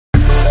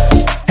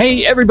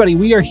Hey, everybody,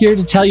 we are here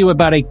to tell you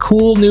about a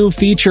cool new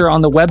feature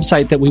on the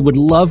website that we would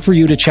love for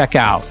you to check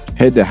out.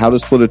 Head to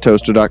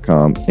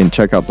howtosplitatoaster.com and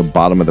check out the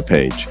bottom of the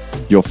page.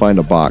 You'll find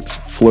a box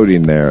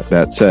floating there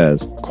that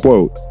says,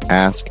 quote,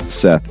 Ask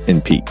Seth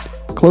and Pete,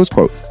 close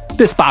quote.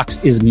 This box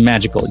is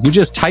magical. You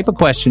just type a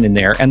question in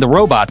there, and the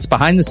robots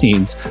behind the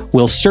scenes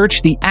will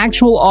search the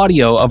actual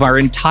audio of our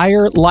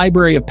entire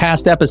library of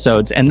past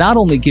episodes and not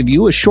only give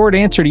you a short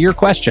answer to your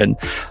question,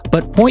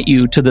 but point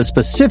you to the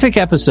specific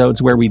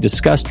episodes where we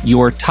discussed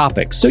your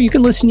topics so you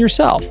can listen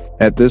yourself.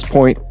 At this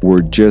point,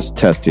 we're just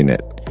testing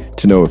it.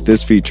 To know if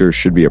this feature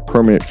should be a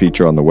permanent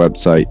feature on the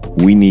website,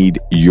 we need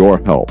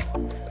your help.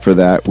 For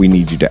that, we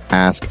need you to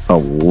ask a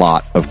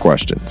lot of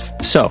questions.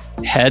 So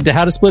head to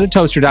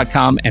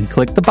howtosplitatoaster.com and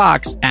click the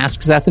box,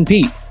 Ask Seth and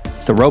Pete.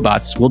 The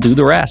robots will do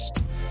the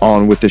rest.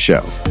 On with the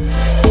show.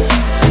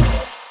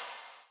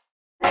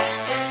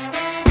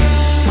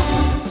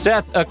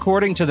 Seth,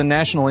 according to the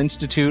National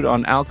Institute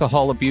on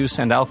Alcohol Abuse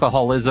and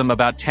Alcoholism,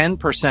 about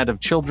 10% of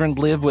children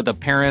live with a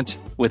parent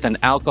with an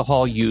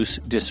alcohol use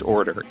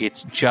disorder.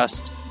 It's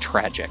just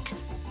tragic.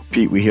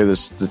 Pete, we hear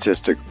this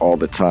statistic all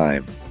the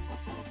time.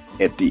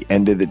 At the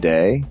end of the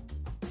day,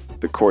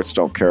 the courts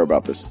don't care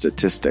about the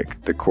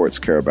statistic. The courts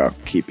care about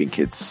keeping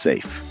kids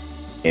safe.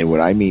 And when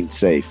I mean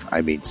safe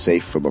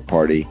from a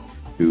party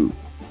who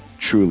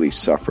truly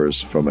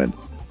suffers from an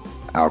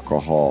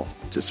alcohol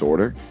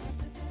disorder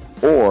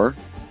or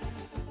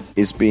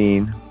is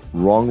being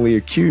wrongly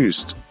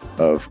accused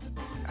of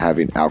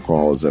having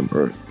alcoholism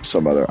or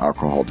some other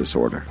alcohol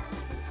disorder.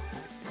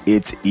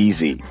 It's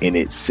easy and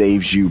it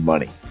saves you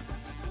money.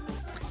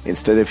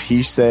 Instead of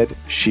he said,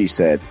 she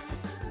said,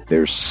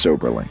 there's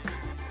SoberLink.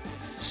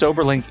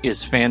 SoberLink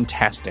is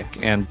fantastic,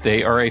 and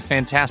they are a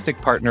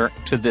fantastic partner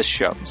to this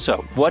show.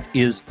 So what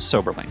is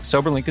SoberLink?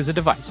 SoberLink is a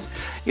device.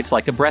 It's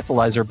like a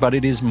breathalyzer, but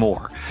it is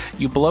more.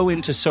 You blow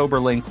into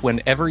SoberLink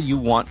whenever you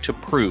want to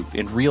prove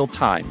in real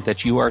time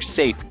that you are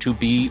safe to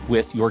be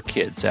with your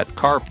kids at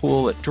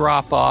carpool, at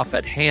drop-off,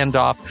 at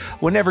handoff,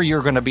 whenever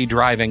you're going to be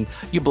driving.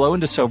 You blow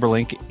into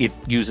SoberLink. It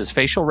uses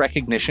facial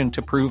recognition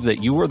to prove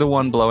that you are the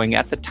one blowing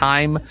at the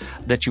time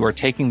that you are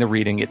taking the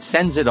reading. It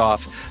sends it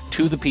off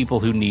to the people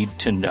who need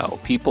to know.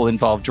 People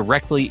involved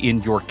directly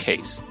in your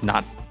case,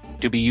 not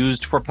to be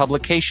used for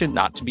publication,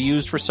 not to be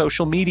used for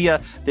social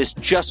media. This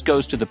just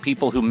goes to the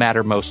people who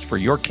matter most for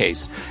your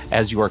case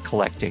as you are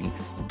collecting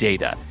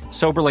data.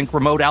 SoberLink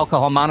remote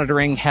alcohol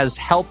monitoring has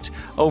helped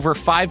over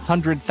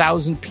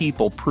 500,000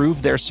 people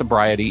prove their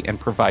sobriety and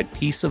provide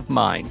peace of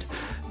mind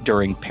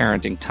during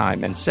parenting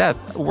time. And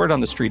Seth, word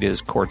on the street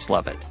is courts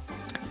love it.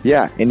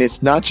 Yeah, and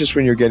it's not just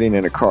when you're getting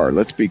in a car.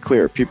 Let's be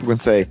clear. People can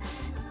say,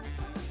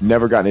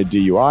 never gotten a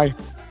DUI.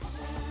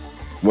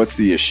 What's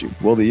the issue?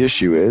 Well, the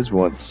issue is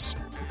once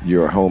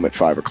you're home at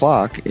 5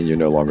 o'clock and you're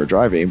no longer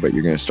driving, but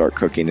you're going to start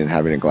cooking and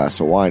having a glass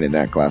of wine, and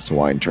that glass of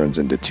wine turns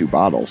into 2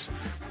 bottles.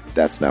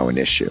 That's now an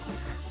issue.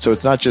 So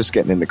it's not just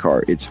getting in the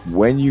car. It's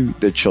when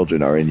the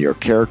children are in your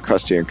care,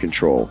 custody, and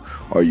control,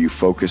 are you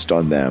focused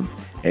on them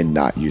and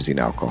not using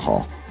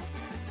alcohol?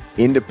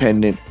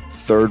 Independent,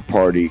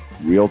 third-party,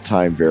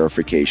 real-time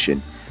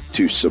verification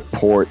to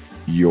support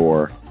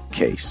your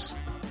case.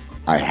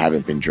 I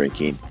haven't been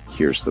drinking.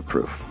 Here's the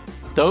proof.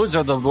 Those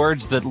are the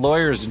words that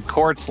lawyers and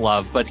courts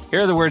love, but here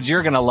are the words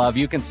you're going to love.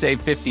 You can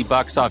save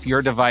 $50 off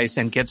your device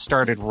and get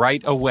started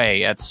right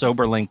away at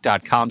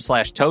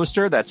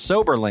SoberLink.com/toaster. That's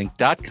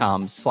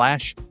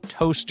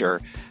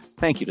SoberLink.com/toaster.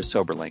 Thank you to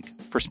SoberLink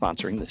for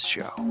sponsoring this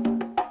show.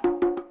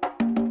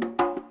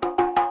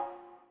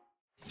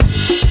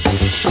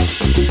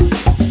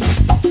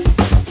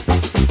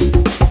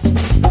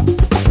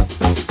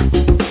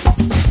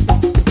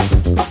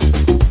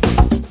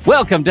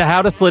 Welcome to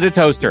How to Split a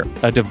Toaster,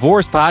 a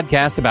divorce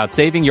podcast about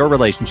saving your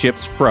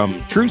relationships from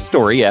True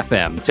Story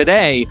FM.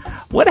 Today,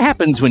 what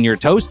happens when your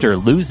toaster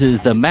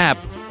loses the map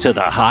to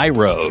the high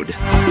road?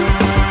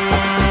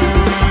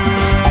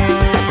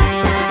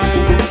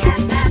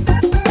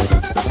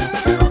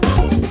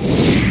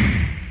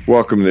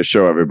 Welcome to the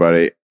show,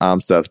 everybody.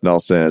 I'm Seth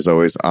Nelson. As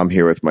always, I'm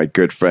here with my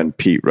good friend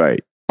Pete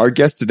Wright. Our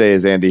guest today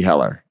is Andy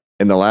Heller.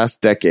 In the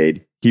last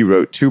decade, he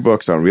wrote 2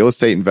 books on real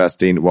estate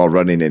investing while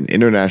running an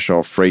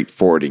international freight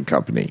forwarding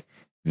company.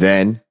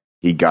 Then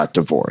he got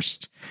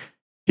divorced.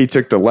 He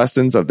took the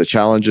lessons of the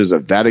challenges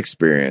of that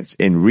experience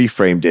and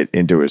reframed it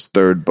into his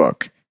 3rd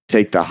book,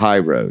 Take the High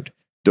Road,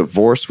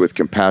 Divorce with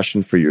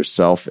Compassion for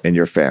Yourself and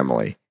Your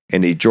Family.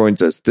 And he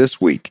joins us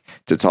this week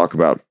to talk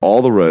about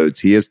all the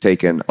roads he has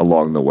taken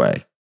along the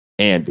way.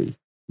 Andy,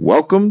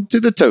 welcome to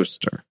the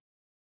Toaster.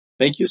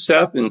 Thank you,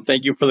 Seth, and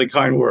thank you for the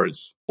kind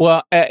words.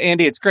 Well,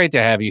 Andy, it's great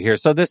to have you here.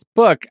 So this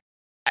book,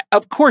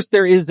 of course,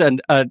 there is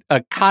a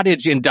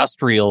cottage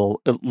industrial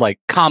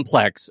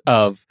complex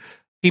of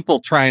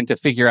people trying to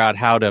figure out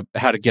how to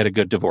get a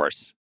good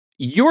divorce.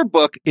 Your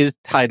book is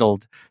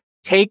titled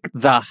Take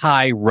the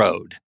High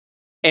Road.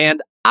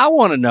 And I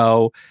want to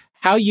know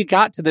how you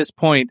got to this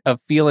point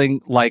of feeling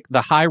like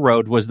the high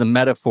road was the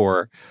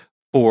metaphor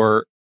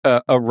for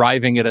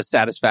arriving at a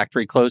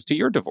satisfactory close to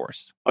your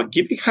divorce? I'll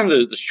give you kind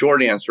of the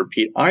short answer,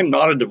 Pete. I'm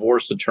not a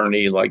divorce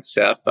attorney like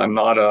Seth. I'm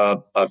not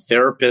a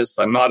therapist.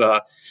 I'm not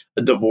a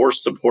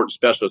divorce support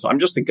specialist. I'm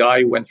just a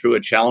guy who went through a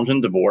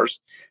challenging divorce.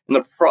 In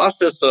the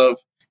process of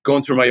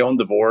going through my own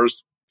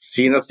divorce,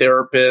 seeing a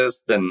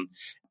therapist and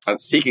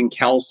seeking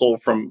counsel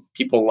from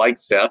people like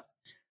Seth,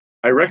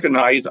 I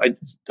recognize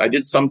I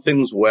did some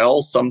things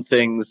well, some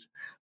things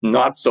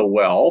not so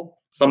well,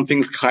 some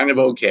things kind of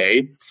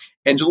okay.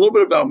 And just a little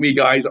bit about me,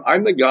 guys.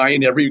 I'm the guy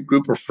in every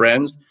group of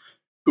friends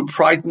who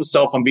prides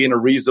himself on being a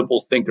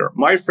reasonable thinker.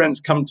 My friends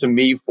come to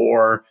me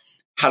for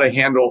how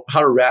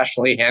to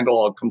rationally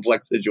handle a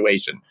complex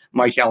situation,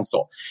 my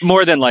counsel.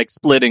 More than like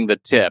splitting the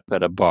tip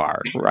at a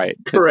bar, right?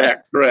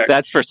 Correct.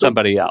 That's for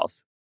somebody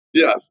else.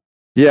 Yes.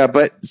 Yeah,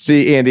 but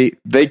see, Andy,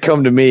 they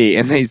come to me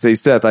and they say,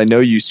 Seth, I know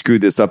you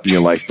screwed this up in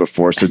your life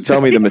before, so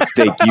tell me the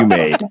mistake you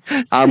made.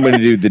 I'm going to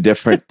do the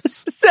difference.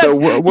 Seth, so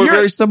we're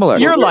very similar.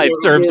 Your life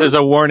serves as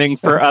a warning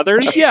for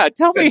others. Yeah,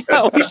 tell me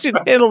how we should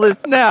handle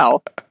this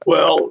now.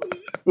 Well,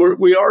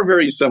 we are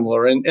very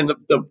similar. And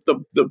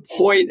the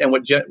point and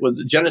what was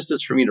the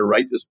genesis for me to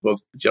write this book,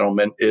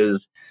 gentlemen,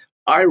 is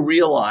I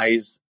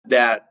realized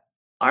that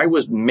I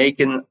was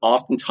making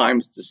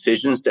oftentimes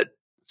decisions that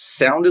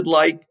sounded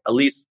like, at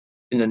least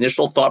in the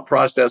initial thought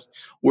process,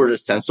 were the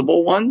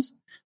sensible ones.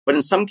 But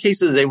in some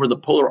cases, they were the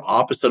polar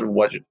opposite of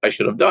what I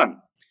should have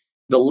done.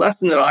 The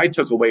lesson that I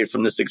took away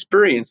from this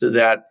experience is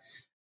that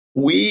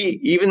we,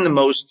 even the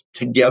most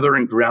together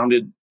and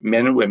grounded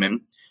men and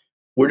women,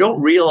 we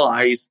don't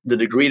realize the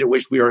degree to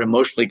which we are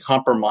emotionally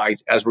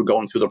compromised as we're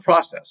going through the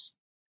process,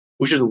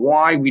 which is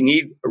why we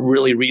need a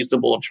really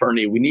reasonable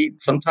attorney. We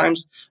need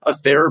sometimes a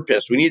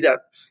therapist. We need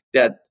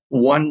that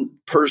one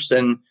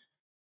person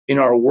in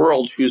our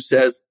world who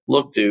says,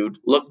 look, dude,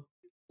 look,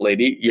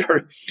 lady,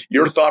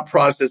 your thought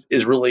process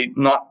is really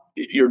not,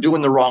 you're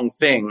doing the wrong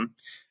thing.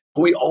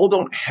 But we all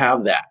don't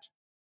have that.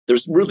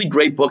 There's really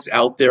great books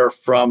out there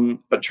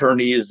from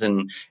attorneys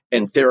and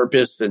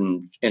therapists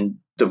and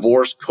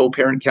divorce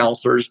co-parent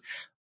counselors.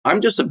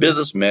 I'm just a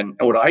businessman.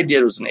 And what I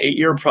did was an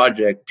 8-year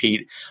project,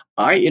 Pete.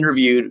 I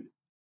interviewed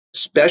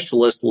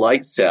specialists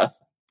like Seth.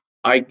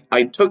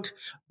 I took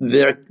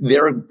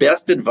their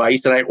best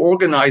advice and I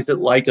organized it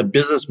like a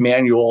business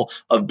manual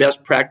of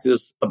best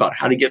practice about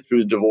how to get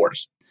through the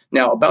divorce.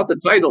 Now, about the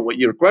title, what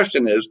your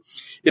question is,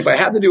 if I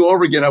had to do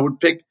over again, I would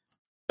pick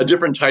a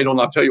different title,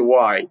 and I'll tell you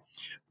why.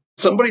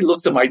 Somebody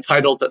looks at my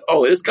title and said,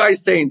 oh, this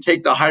guy's saying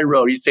take the high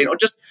road. He's saying, oh,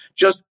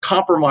 just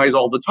compromise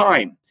all the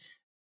time.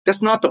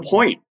 That's not the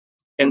point.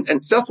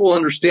 And Seth will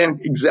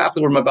understand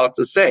exactly what I'm about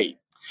to say.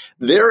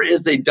 There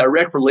is a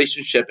direct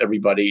relationship,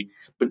 everybody,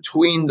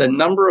 between the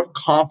number of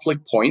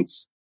conflict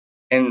points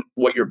and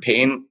what you're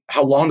paying,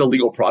 how long the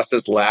legal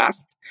process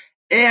lasts,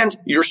 and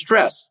your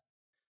stress.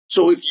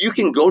 So if you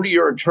can go to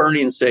your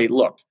attorney and say,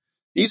 look,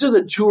 these are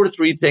the 2 or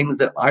 3 things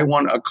that I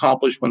want to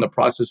accomplish when the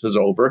process is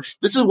over.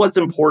 This is what's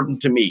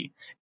important to me.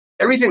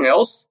 Everything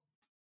else,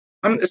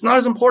 it's not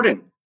as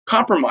important.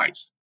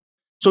 Compromise.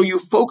 So you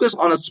focus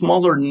on a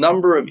smaller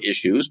number of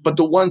issues, but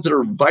the ones that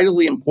are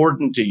vitally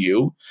important to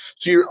you.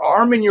 So you're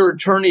arming your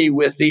attorney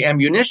with the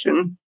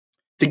ammunition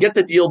to get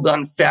the deal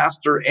done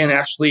faster and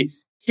actually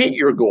hit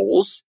your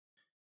goals.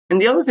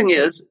 And the other thing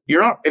is,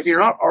 if you're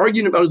not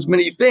arguing about as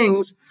many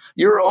things,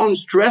 your own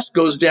stress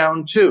goes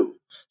down too.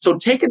 So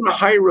taking the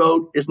high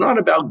road is not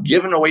about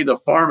giving away the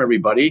farm,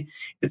 everybody.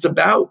 It's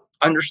about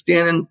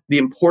understanding the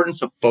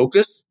importance of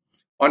focus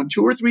on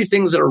 2 or 3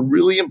 things that are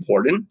really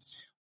important,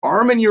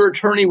 arming your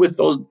attorney with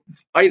those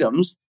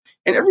items,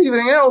 and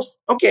everything else.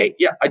 Okay,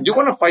 yeah, I do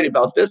want to fight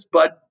about this,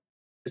 but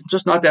it's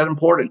just not that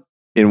important.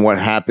 In what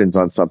happens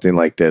on something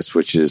like this,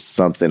 which is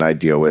something I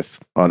deal with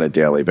on a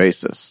daily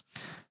basis.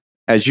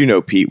 As you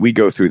know, Pete, we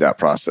go through that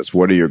process.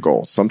 What are your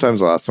goals?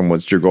 Sometimes I'll ask them,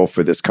 what's your goal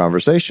for this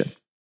conversation?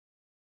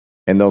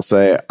 And they'll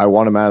say, I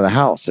want him out of the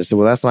house. I said,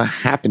 well, that's not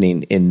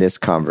happening in this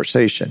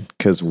conversation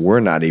because we're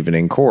not even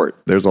in court.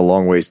 There's a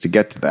long ways to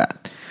get to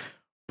that.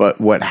 But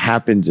what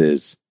happens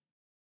is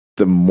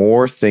the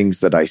more things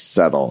that I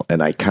settle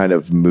and I kind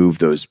of move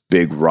those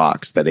big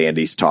rocks that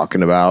Andy's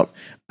talking about,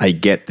 I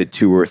get the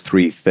 2 or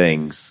 3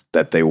 things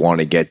that they want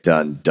to get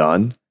done.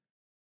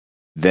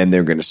 Then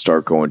they're going to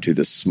start going to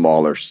the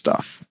smaller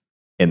stuff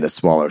and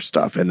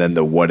then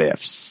the what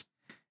ifs.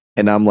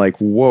 And I'm like,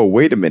 whoa,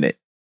 wait a minute.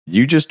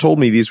 You just told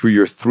me these were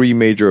your 3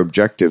 major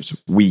objectives.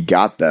 We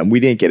got them. We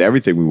didn't get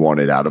everything we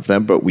wanted out of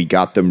them, but we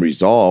got them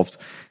resolved.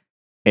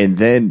 And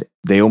then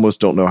they almost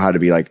don't know how to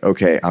be like,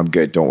 okay, I'm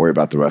good. Don't worry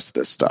about the rest of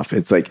this stuff.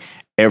 It's like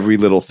every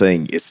little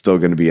thing is still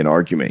going to be an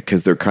argument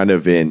because they're kind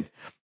of in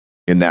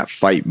that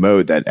fight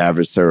mode, that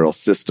adversarial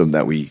system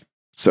that we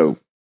so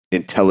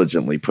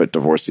intelligently put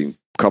divorcing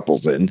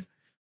couples in,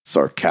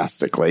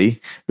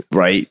 sarcastically,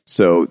 right?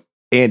 So,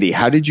 Andy,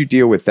 how did you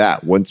deal with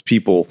that once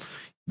people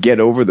get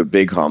over the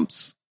big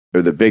humps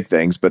or the big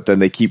things, but then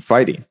they keep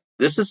fighting?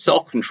 This is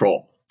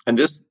self-control. And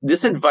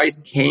this advice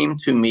came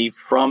to me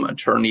from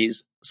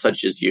attorneys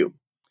such as you.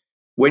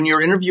 When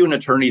you're interviewing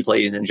attorneys,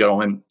 ladies and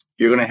gentlemen,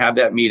 you're going to have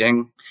that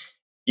meeting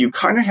you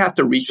kind of have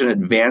to reach an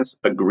advanced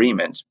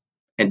agreement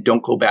and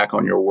don't go back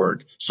on your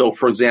word. So,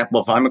 for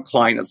example, if I'm a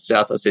client of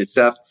Seth, I say,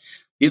 Seth,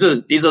 these are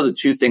the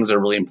two things that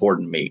are really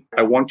important to me.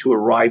 I want to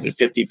arrive at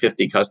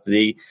 50-50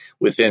 custody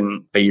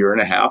within a year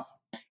and a half.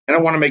 And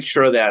I want to make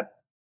sure that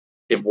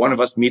if one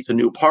of us meets a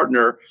new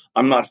partner,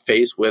 I'm not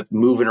faced with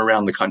moving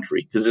around the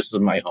country because this is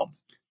my home.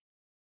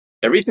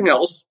 Everything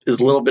else is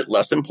a little bit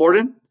less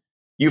important.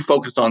 You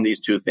focus on these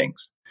two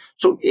things.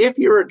 So if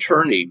your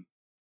attorney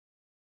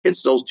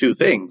hits those two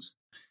things,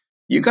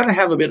 you got to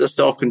have a bit of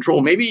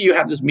self-control. Maybe you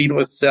have this meeting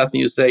with Seth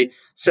and you say,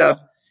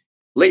 Seth,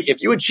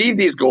 if you achieve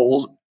these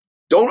goals,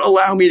 don't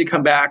allow me to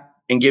come back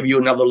and give you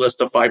another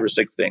list of 5 or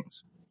 6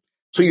 things.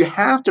 So you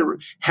have to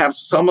have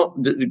some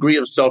degree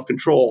of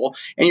self-control,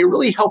 and you're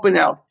really helping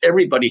out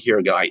everybody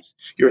here, guys.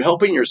 You're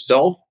helping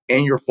yourself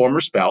and your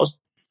former spouse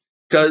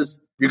because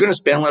you're going to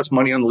spend less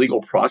money on the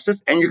legal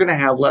process and you're going to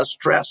have less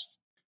stress.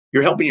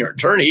 You're helping your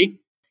attorney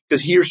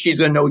because he or she's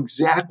going to know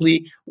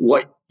exactly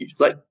what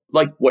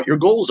your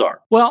goals are.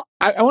 Well,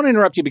 I want to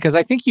interrupt you because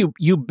I think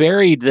you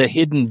buried the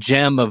hidden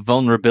gem of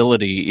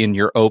vulnerability in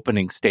your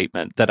opening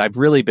statement that I've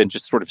really been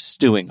just sort of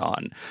stewing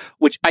on,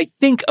 which I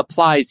think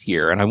applies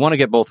here. And I want to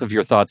get both of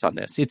your thoughts on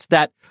this. It's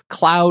that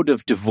cloud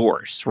of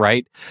divorce,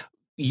 right?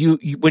 You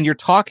when you're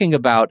talking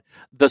about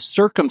the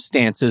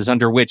circumstances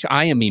under which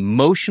I am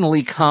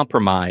emotionally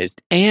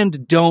compromised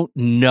and don't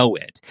know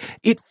it,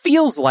 it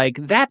feels like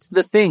that's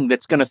the thing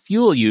that's going to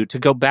fuel you to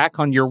go back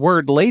on your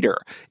word later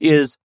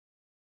is,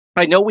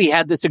 I know we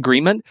had this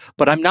agreement,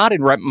 but I'm not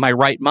in my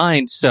right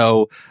mind,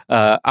 so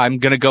I'm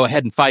going to go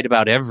ahead and fight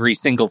about every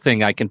single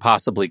thing I can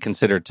possibly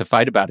consider to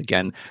fight about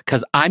again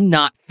because I'm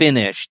not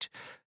finished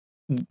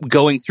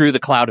going through the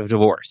cloud of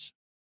divorce.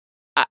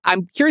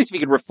 I'm curious if you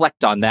could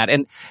reflect on that,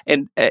 and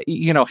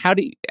how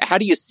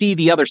do you see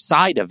the other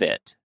side of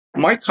it?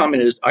 My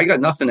comment is, I got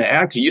nothing to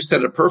add because you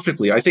said it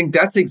perfectly. I think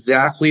that's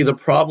exactly the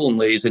problem,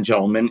 ladies and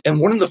gentlemen. And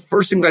one of the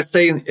first things I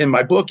say in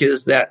my book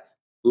is that,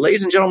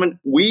 ladies and gentlemen,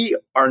 we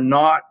are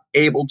not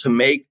able to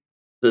make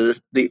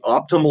the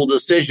optimal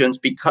decisions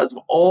because of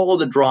all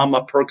the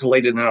drama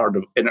percolated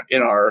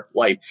in our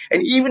life.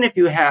 And even if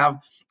you have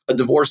a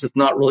divorce that's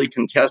not really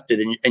contested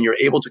and you're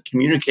able to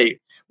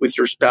communicate with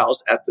your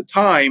spouse at the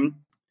time,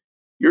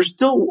 you're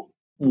still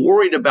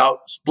worried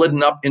about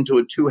splitting up into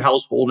a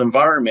 2-household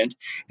environment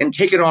and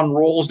taking on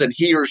roles that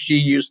he or she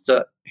used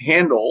to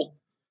handle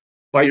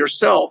by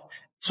yourself.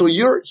 So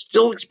you're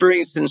still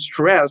experiencing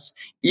stress,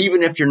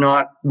 even if you're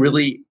not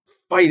really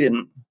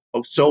fighting.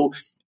 So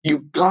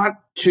you've got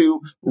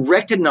to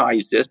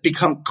recognize this,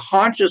 become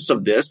conscious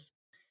of this.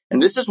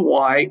 And this is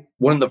why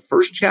one of the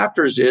first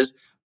chapters is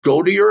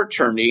go to your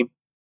attorney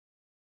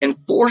and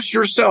force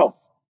yourself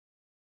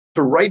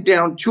to write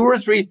down 2 or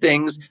 3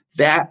 things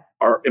that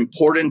are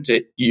important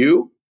to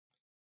you.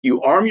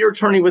 You arm your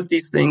attorney with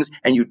these things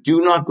and you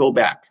do not go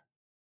back.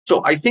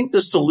 So I think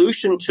the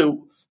solution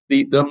to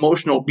being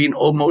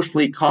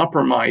emotionally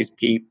compromised,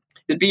 Pete,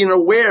 is being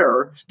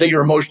aware that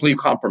you're emotionally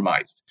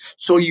compromised.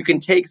 So you can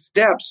take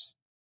steps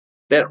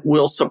that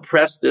will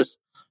suppress this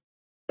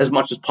as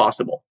much as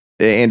possible.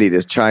 Andy,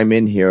 to chime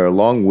in here,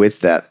 along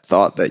with that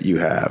thought that you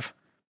have,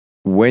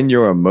 when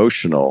you're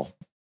emotional,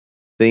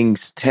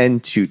 things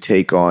tend to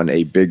take on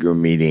a bigger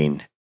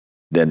meaning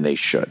than they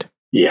should.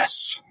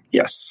 Yes.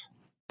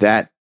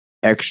 That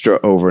extra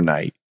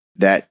overnight,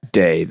 that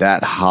day,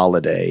 that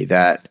holiday,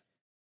 that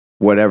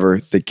whatever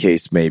the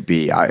case may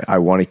be, I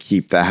want to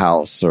keep the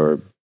house,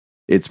 or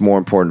it's more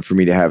important for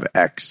me to have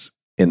X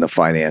in the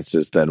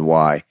finances than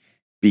Y,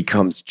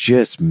 becomes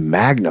just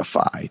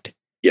magnified.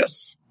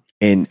 Yes.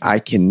 And I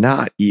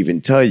cannot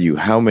even tell you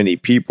how many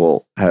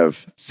people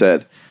have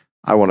said,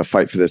 I want to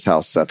fight for this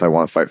house, Seth. I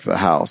want to fight for the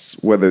house,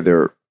 whether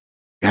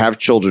they have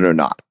children or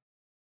not.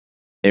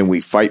 And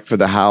we fight for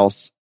the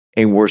house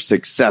and we're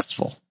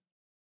successful.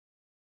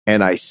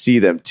 And I see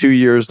them 2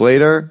 years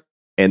later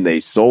and they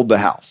sold the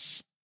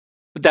house.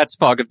 But that's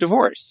fog of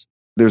divorce.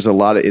 There's a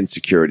lot of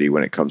insecurity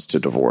when it comes to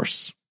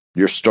divorce.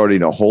 You're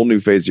starting a whole new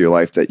phase of your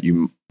life that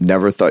you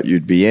never thought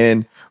you'd be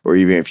in, or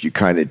even if you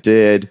kind of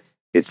did,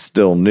 it's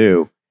still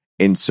new.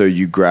 And so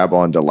you grab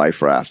onto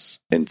life rafts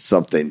and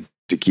something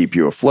to keep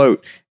you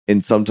afloat.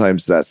 And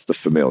sometimes that's the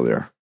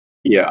familiar.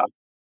 Yeah.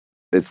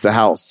 It's the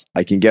house.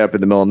 I can get up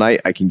in the middle of the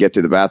night. I can get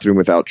to the bathroom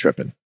without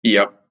tripping.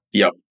 Yep.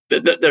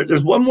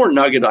 There's one more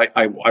nugget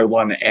I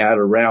want to add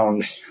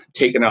around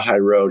taking a high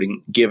road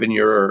and giving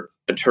your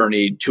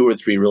attorney 2 or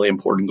 3 really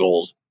important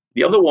goals.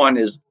 The other one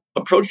is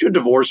approach your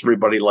divorce,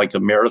 everybody, like a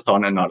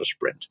marathon and not a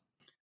sprint.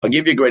 I'll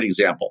give you a great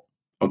example.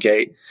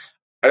 Okay.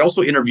 I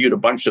also interviewed a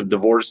bunch of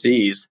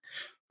divorcees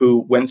who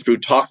went through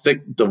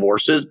toxic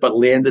divorces, but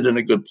landed in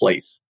a good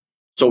place.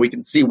 So we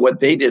can see what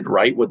they did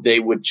right, what they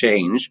would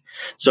change.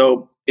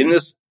 So in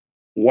this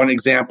one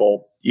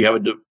example, you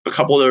have a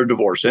couple that are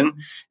divorcing.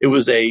 It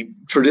was a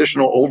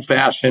traditional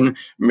old-fashioned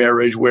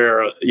marriage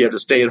where you had a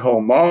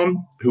stay-at-home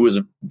mom who was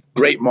a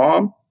great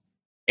mom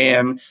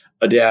and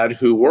a dad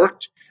who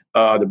worked,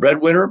 the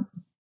breadwinner,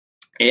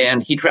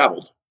 and he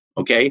traveled.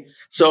 Okay.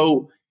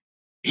 So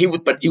he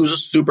was a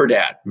super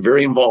dad,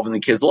 very involved in the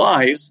kids'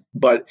 lives,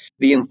 but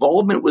the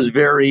involvement was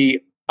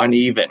very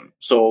uneven.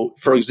 So,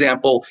 for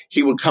example,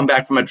 he would come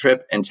back from a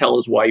trip and tell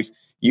his wife,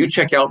 you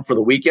check out for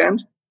the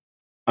weekend,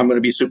 I'm going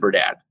to be super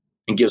dad,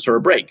 and gives her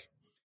a break.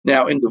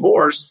 Now, in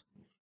divorce,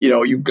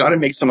 you've got to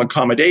make some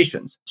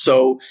accommodations.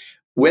 So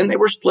when they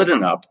were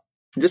splitting up,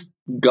 this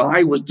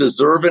guy was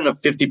deserving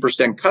of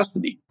 50%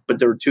 custody, but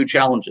there were two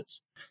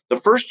challenges. The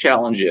first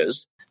challenge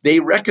is they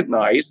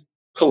recognized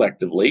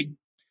collectively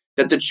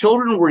that the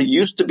children were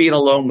used to being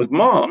alone with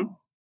mom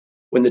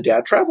when the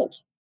dad traveled.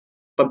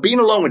 But being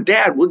alone with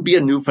dad would be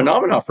a new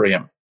phenomenon for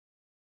him.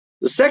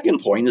 The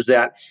second point is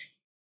that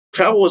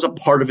travel was a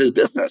part of his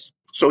business.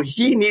 So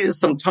he needed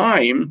some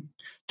time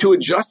to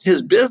adjust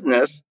his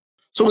business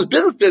so his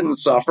business didn't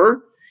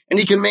suffer and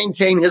he can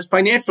maintain his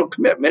financial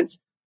commitments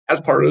as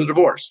part of the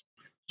divorce.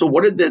 So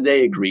what did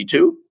they agree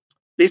to?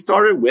 They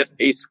started with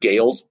a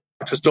scaled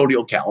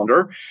custodial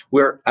calendar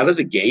where out of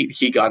the gate,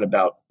 he got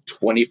about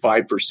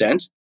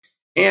 25%.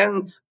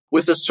 And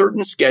with a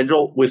certain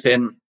schedule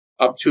within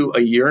up to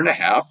a year and a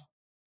half,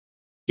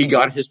 he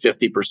got his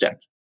 50%.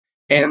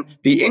 And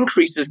the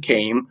increases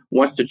came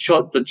once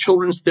the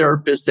children's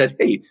therapist said,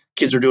 hey,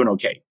 kids are doing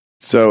okay.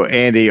 So,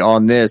 Andy,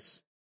 on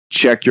this,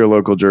 check your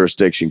local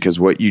jurisdiction, because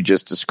what you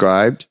just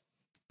described,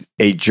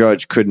 a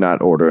judge could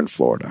not order in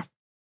Florida.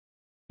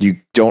 You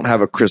don't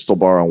have a crystal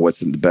ball on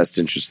what's in the best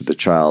interest of the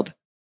child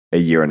a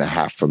year and a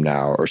half from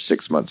now or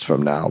 6 months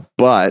from now.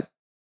 But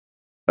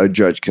a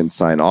judge can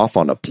sign off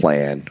on a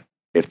plan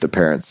if the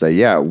parents say,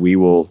 yeah, we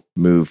will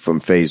move from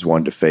phase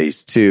 1 to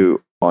phase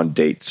 2 on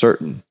date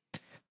certain.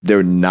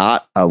 They're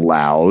not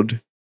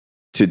allowed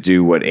to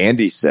do what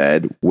Andy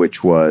said,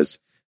 which was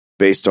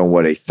based on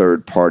what a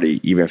third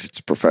party, even if it's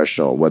a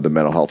professional, what the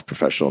mental health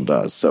professional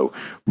does. So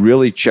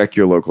really check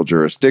your local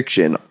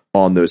jurisdiction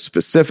on those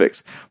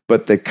specifics.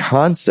 But the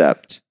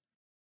concept,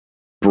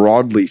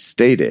 broadly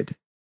stated,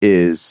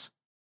 is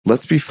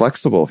let's be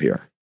flexible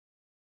here.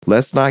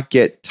 Let's not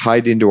get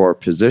tied into our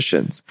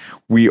positions.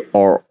 We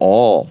are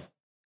all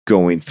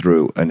going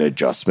through an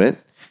adjustment.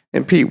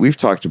 And Pete, we've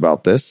talked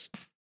about this.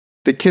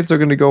 The kids are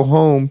going to go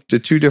home to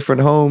 2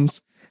 different homes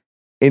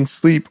and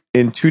sleep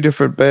in 2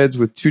 different beds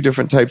with 2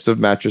 different types of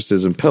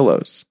mattresses and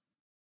pillows.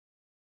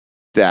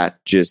 That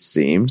just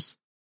seems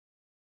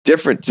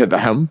different to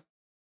them.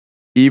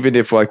 Even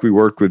if, like, we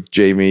work with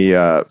Jamie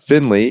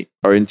Finley,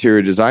 our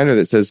interior designer,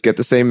 that says, get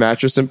the same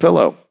mattress and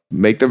pillow.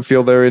 Make them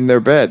feel they're in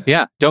their bed.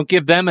 Yeah. Don't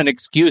give them an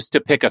excuse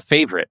to pick a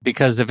favorite,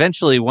 because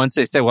eventually once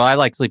they say, well, I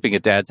like sleeping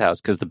at dad's house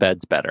because the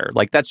bed's better.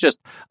 Like, that's just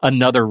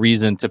another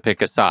reason to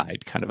pick a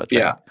side, kind of a thing.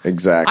 Yeah,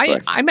 exactly.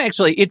 I'm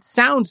actually, it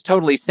sounds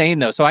totally sane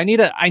though. So I need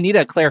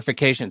a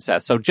clarification,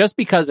 Seth. So just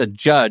because a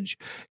judge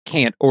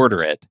can't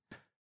order it,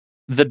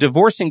 the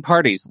divorcing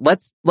parties,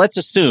 let's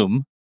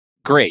assume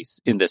Grace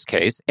in this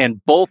case,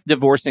 and both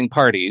divorcing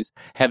parties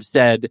have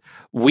said,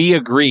 we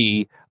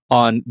agree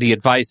on the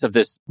advice of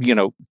this,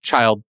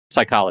 child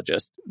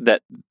psychologist,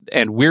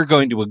 and we're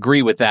going to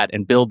agree with that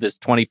and build this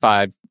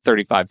 25,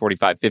 35,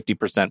 45,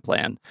 50%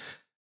 plan.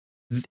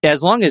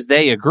 As long as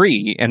they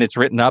agree and it's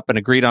written up and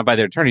agreed on by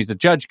their attorneys, the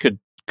judge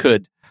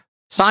could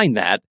sign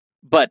that,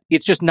 but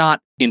it's just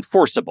not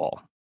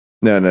enforceable.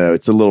 No,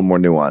 it's a little more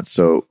nuanced.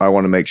 So I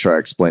want to make sure I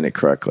explain it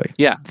correctly.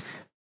 Yeah.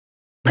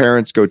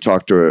 Parents go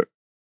talk to a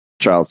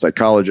child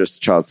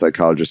psychologist. The child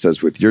psychologist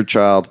says, with your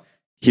child,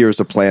 here's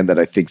a plan that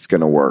I think is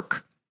going to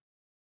work.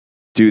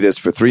 Do this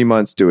for 3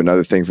 months, do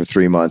another thing for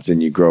 3 months,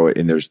 and you grow it,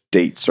 and there's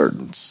date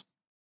certains.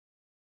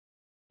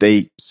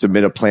 They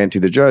submit a plan to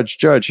the judge.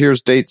 Judge,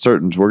 here's date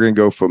certains. We're going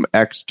to go from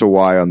X to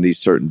Y on these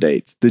certain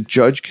dates. The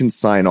judge can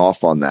sign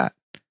off on that.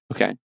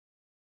 Okay.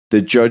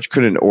 The judge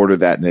couldn't order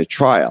that in a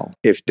trial.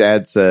 If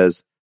dad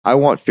says, I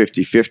want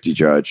 50-50,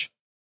 judge,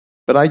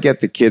 but I get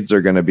the kids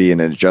are going to be in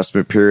an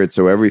adjustment period,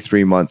 so every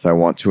 3 months I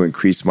want to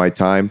increase my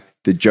time,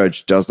 the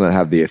judge does not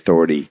have the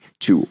authority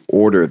to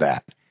order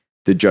that.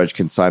 The judge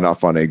can sign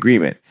off on an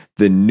agreement.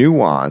 The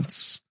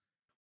nuance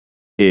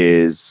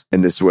is,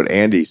 and this is what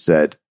Andy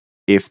said,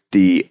 if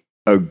the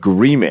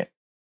agreement,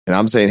 and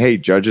I'm saying, hey,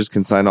 judges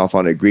can sign off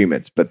on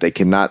agreements, but they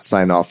cannot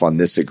sign off on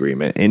this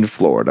agreement in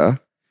Florida.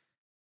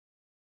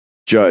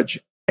 Judge,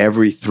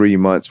 every 3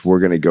 months, we're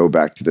going to go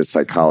back to the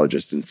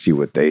psychologist and see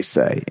what they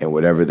say. And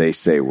whatever they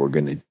say, we're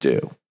going to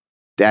do.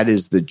 That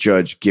is the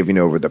judge giving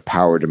over the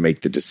power to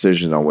make the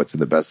decision on what's in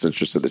the best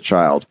interest of the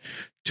child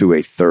to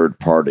a third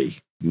party.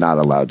 Not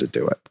allowed to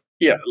do it.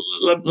 Yeah.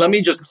 Let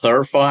me just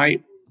clarify.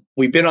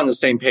 We've been on the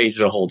same page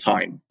the whole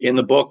time. In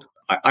the book,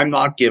 I'm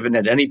not given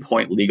at any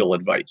point legal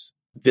advice.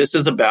 This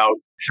is about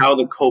how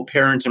the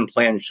co-parenting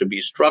plan should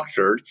be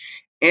structured.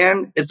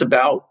 And it's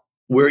about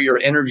where your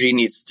energy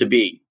needs to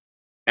be.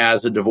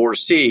 As a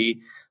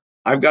divorcee,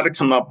 I've got to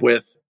come up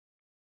with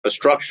a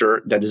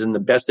structure that is in the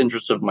best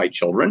interest of my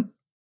children.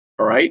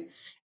 All right.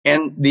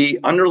 And the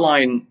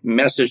underlying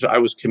message I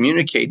was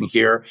communicating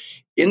here,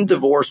 in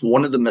divorce,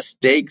 one of the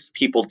mistakes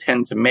people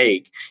tend to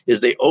make is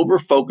they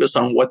overfocus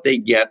on what they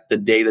get the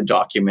day the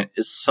document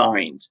is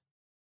signed.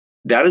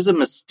 That is a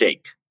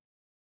mistake.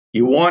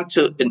 You want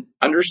to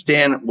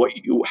understand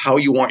how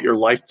you want your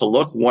life to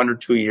look 1 or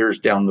 2 years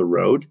down the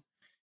road.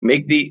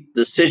 Make the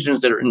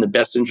decisions that are in the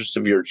best interest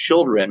of your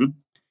children.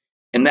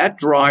 And that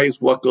drives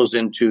what goes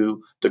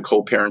into the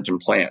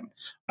co-parenting plan.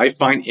 I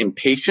find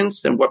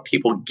impatience and what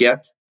people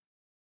get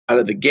out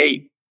of the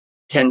gate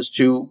tends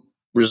to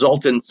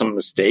result in some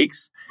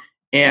mistakes.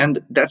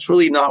 And that's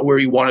really not where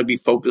you want to be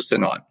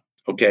focusing on.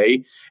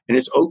 Okay. And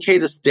it's okay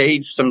to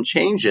stage some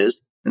changes.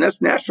 And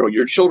that's natural.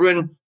 Your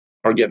children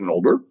are getting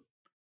older.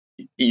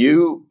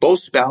 Both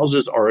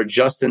spouses are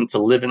adjusting to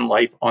living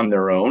life on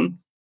their own.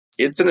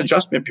 It's an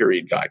adjustment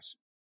period, guys.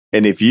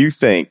 And if you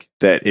think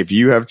that if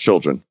you have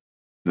children,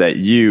 that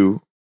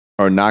you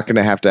are not going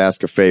to have to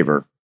ask a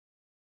favor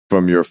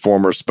from your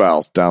former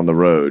spouse down the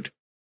road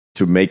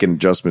to make an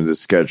adjustment to the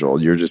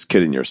schedule, you're just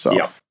kidding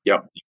yourself.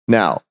 Yep.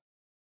 Now,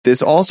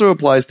 this also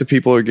applies to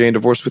people who are getting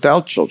divorced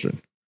without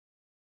children,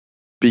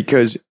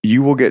 because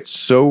you will get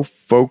so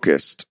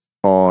focused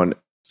on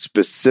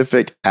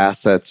specific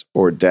assets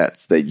or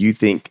debts that you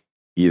think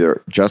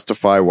either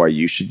justify why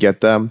you should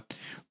get them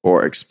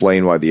or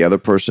explain why the other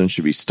person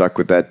should be stuck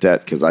with that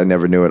debt because I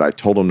never knew it. I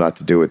told them not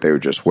to do it. They were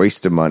just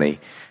wasting money.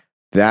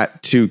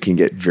 That too can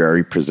get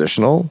very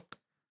positional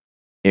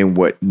in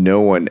what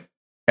no one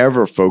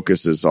ever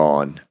focuses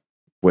on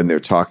when they're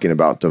talking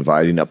about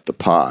dividing up the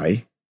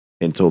pie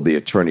until the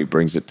attorney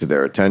brings it to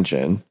their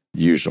attention,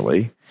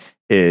 usually,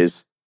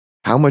 is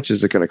how much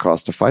is it going to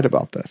cost to fight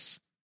about this?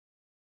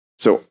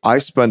 So I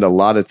spend a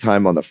lot of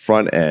time on the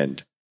front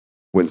end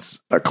when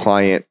a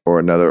client or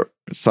another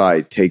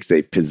side takes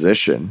a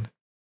position.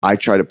 I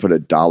try to put a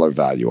dollar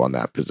value on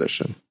that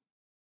position.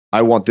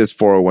 I want this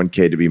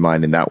 401k to be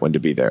mine and that one to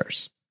be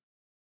theirs.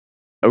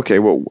 Okay,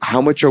 well,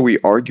 how much are we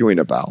arguing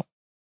about?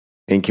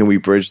 And can we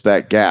bridge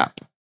that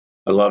gap?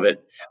 I love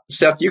it.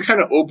 Seth, you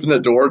kind of opened the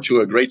door to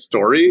a great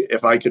story.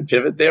 If I could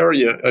pivot there,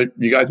 you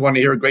guys want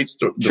to hear a great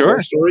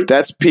Sure. story?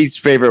 That's Pete's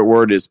favorite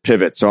word is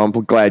pivot. So I'm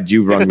glad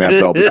you rung that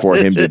bell before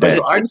him today.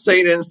 So I'm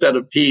saying it instead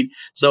of Pete.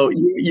 So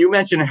you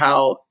mentioned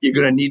how you're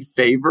going to need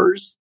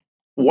favors.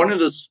 One of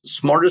the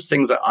smartest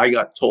things that I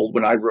got told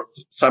when I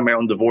signed my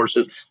own divorce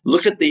is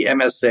look at the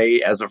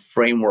MSA as a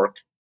framework.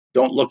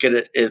 Don't look at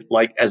it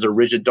like as a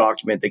rigid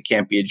document that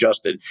can't be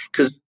adjusted,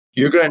 because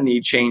you're going to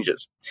need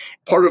changes.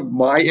 Part of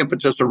my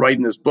impetus of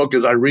writing this book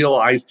is I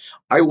realized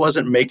I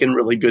wasn't making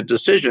really good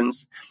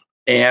decisions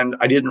and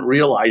I didn't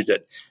realize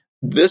it.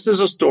 This is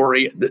a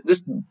story.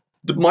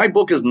 My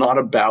book is not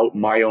about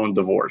my own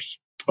divorce.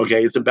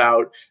 Okay. It's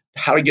about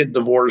how to get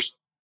divorced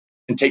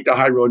and take the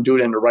high road, do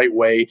it in the right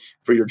way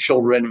for your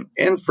children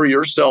and for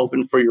yourself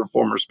and for your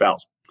former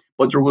spouse.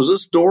 But there was a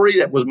story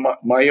that was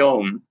my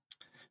own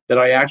that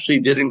I actually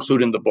did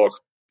include in the book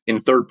in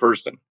third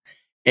person.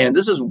 And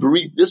this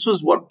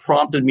was what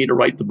prompted me to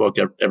write the book,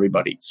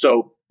 everybody.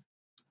 So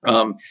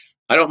I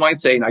don't mind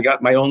saying I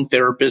got my own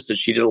therapist and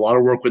she did a lot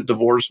of work with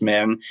divorced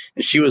men.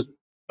 And she was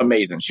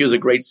amazing. She was a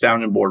great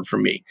sounding board for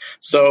me.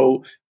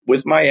 So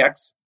with my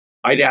ex,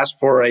 I'd asked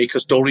for a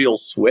custodial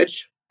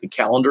switch, the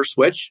calendar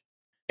switch.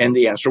 And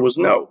the answer was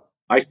no.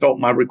 I felt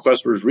my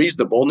request was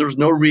reasonable and there was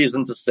no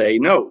reason to say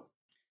no.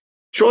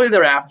 Shortly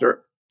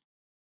thereafter,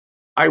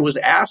 I was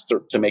asked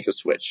to make a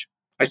switch.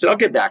 I said, I'll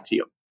get back to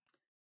you.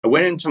 I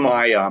went into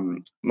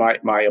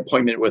my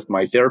appointment with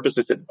my therapist.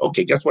 I said,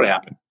 okay, guess what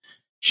happened?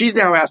 She's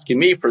now asking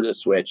me for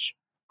this switch.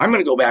 I'm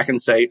going to go back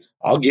and say,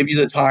 I'll give you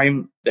the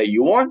time that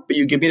you want, but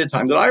you give me the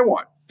time that I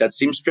want. That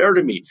seems fair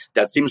to me.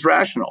 That seems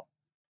rational.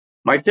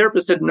 My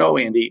therapist said, no,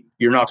 Andy,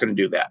 you're not going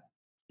to do that.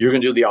 You're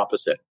going to do the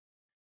opposite.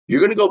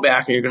 You're going to go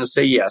back and you're going to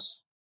say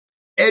yes.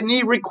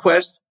 Any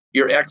request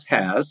your ex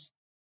has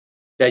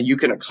that you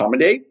can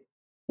accommodate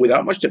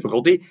without much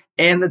difficulty,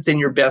 and that's in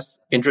your best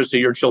interest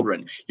of your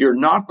children. You're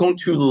not going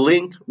to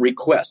link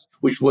requests,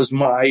 which was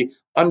my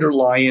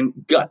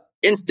underlying gut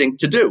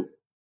instinct to do.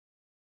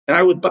 And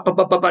I would,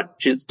 but,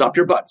 she'd stop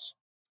your butts.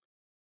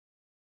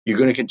 You're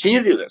going to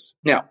continue to do this.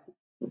 Now,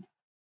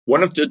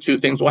 one of the two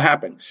things will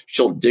happen.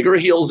 She'll dig her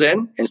heels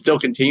in and still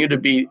continue to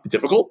be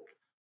difficult,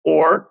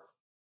 or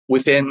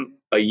within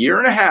a year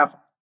and a half,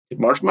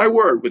 mark my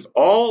word, with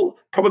all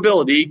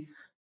probability,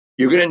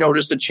 you're going to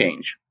notice a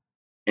change.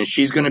 And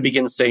she's going to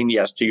begin saying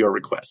yes to your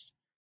request.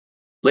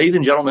 Ladies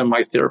and gentlemen,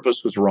 my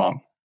therapist was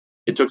wrong.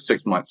 It took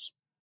 6 months.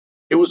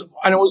 I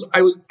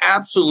was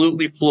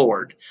absolutely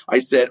floored. I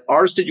said,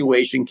 our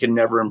situation can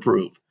never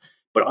improve.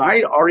 But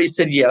I already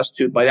said yes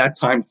to, by that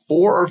time,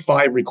 4 or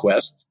 5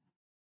 requests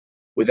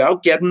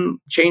without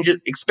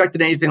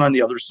expecting anything on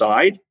the other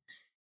side.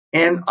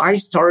 And I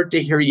started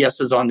to hear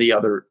yeses on the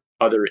other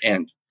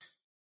end.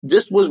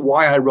 This was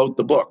why I wrote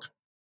the book.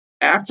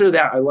 After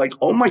that,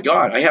 oh my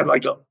God, I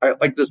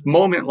had this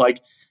moment,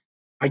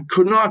 I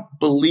could not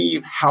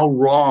believe how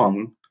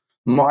wrong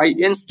my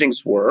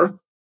instincts were.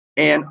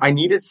 And I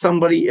needed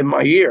somebody in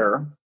my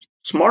ear,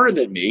 smarter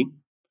than me,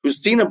 who's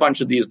seen a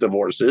bunch of these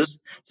divorces,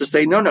 to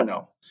say,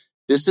 no,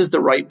 this is the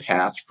right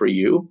path for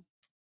you.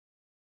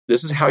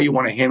 This is how you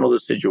want to handle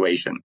this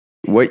situation.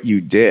 What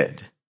you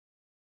did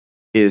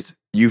is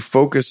you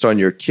focused on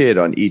your kid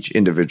on each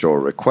individual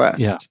request.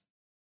 Yeah.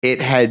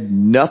 it had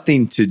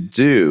nothing to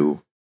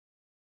do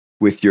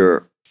with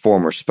your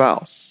former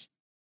spouse.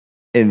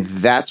 And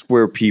that's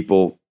where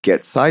people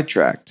get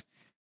sidetracked.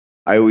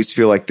 I always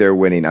feel like they're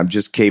winning. I'm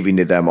just caving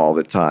to them all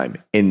the time.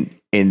 And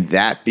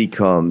that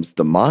becomes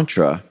the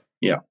mantra.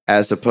 Yeah.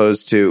 As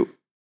opposed to,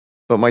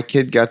 but my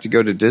kid got to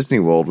go to Disney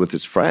World with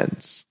his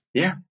friends.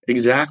 Yeah,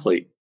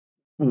 exactly.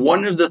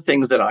 One of the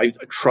things that I've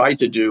tried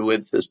to do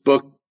with this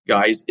book,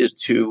 guys, is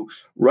to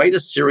write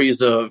a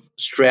series of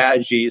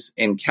strategies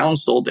and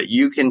counsel that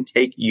you can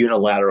take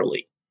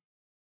unilaterally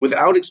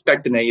without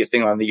expecting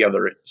anything on the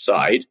other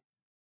side,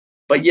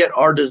 but yet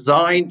are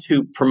designed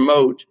to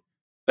promote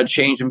a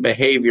change in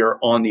behavior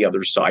on the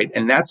other side.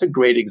 And that's a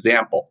great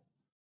example.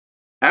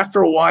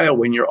 After a while,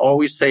 when you're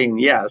always saying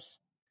yes,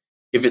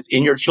 if it's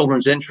in your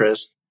children's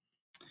interest,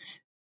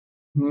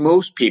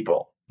 most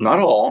people, not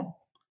all,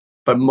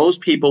 but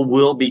most people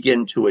will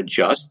begin to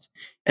adjust.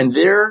 And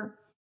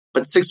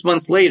but 6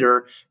 months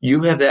later,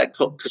 you have that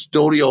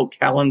custodial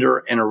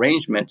calendar and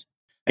arrangement,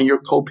 and you're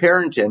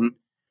co-parenting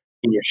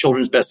in your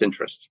children's best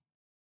interest.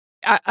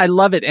 I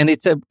love it. And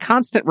it's a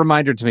constant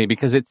reminder to me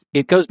because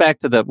it goes back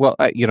to the,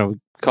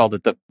 called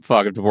it the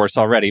fog of divorce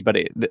already, but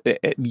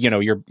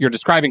you're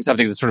describing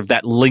something that's sort of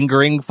that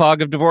lingering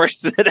fog of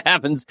divorce that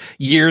happens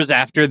years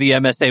after the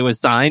MSA was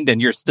signed,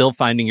 and you're still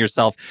finding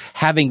yourself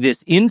having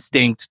this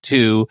instinct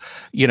to,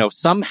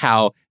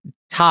 somehow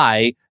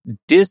tie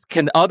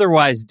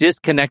otherwise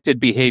disconnected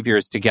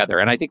behaviors together.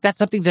 And I think that's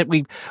something that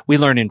we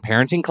learn in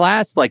parenting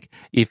class. Like,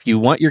 if you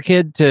want your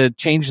kid to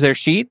change their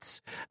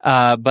sheets,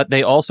 but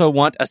they also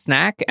want a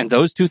snack, and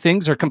those two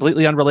things are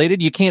completely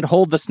unrelated, you can't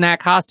hold the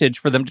snack hostage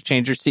for them to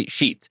change your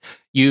sheets.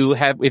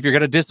 If you're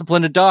going to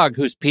discipline a dog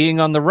who's peeing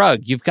on the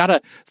rug, you've got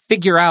to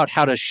figure out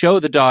how to show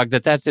the dog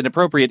that that's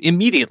inappropriate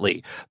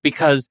immediately,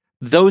 because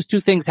those two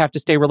things have to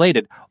stay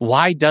related.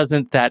 Why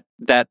doesn't that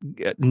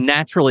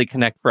naturally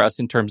connect for us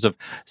in terms of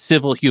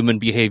civil human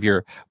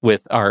behavior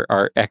with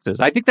our exes?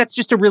 I think that's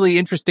just a really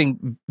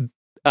interesting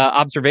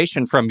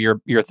observation from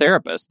your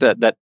therapist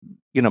that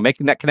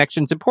making that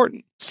connection is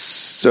important.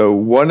 So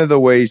one of the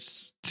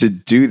ways to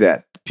do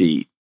that,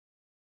 Pete,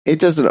 it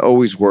doesn't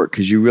always work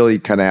because you really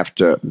kind of have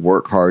to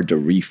work hard to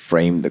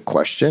reframe the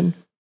question.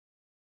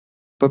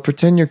 But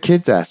pretend your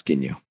kid's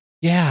asking you.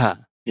 Yeah.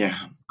 Yeah.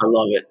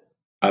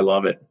 I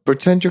love it.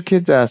 Pretend your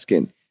kid's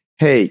asking,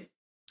 hey,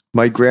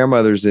 my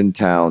grandmother's in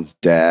town,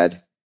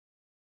 Dad,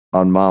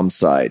 on Mom's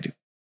side.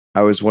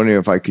 I was wondering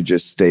if I could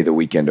just stay the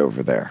weekend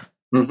over there.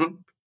 Mm-hmm.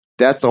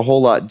 That's a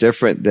whole lot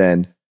different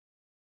than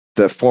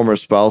the former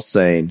spouse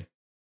saying,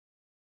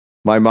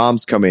 my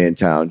mom's coming in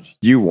town.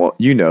 The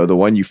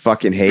one you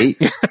fucking hate.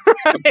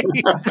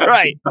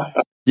 Right.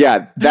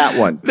 Yeah, that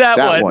one.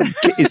 That one.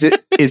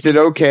 Is it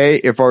okay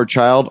if our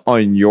child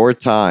on your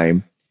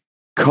time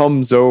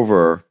comes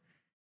over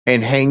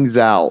and hangs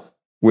out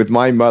with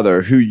my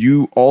mother, who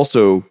you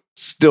also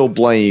still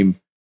blame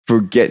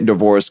for getting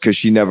divorced because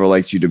she never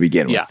liked you to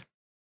begin with? Yeah.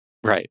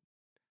 Right.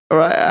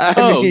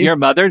 Right. Your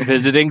mother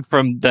visiting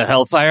from the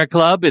Hellfire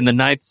Club in the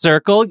Ninth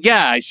Circle?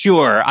 Yeah,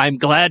 sure. I'm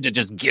glad to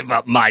just give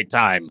up my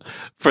time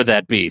for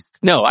that beast.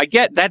 No, I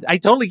get that. I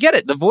totally get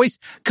it. The voice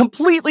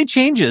completely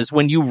changes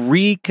when you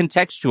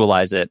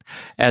recontextualize it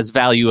as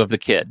value of the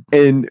kid.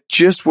 And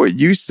just what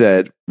you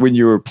said when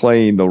you were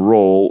playing the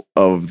role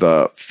of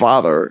the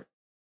father,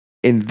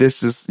 and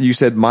you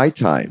said my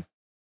time.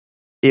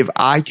 If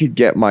I could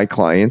get my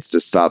clients to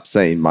stop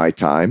saying my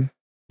time.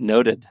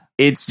 Noted.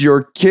 It's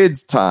your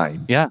kid's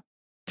time. Yeah.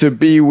 To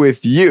be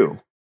with you.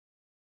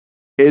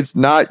 It's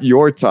not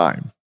your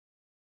time.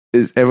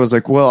 Everyone's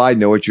like, well, I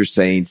know what you're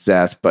saying,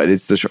 Seth, but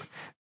it's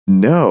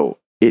No,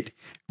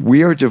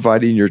 we are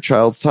dividing your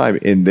child's time,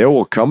 and there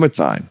will come a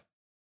time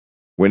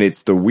when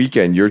it's the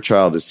weekend your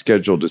child is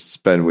scheduled to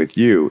spend with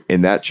you,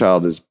 and that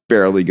child is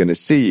barely going to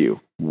see you.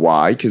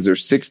 Why? Because they're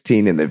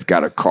 16 and they've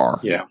got a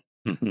car. Yeah.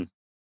 Mm-hmm.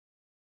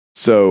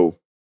 So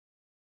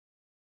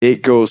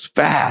it goes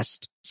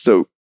fast.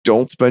 So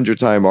don't spend your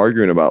time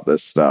arguing about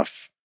this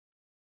stuff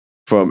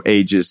from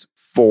ages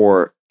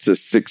 4 to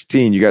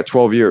 16. You got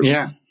 12 years.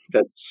 Yeah,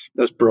 that's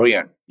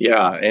brilliant.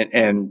 Yeah,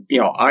 and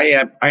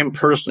I'm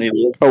personally.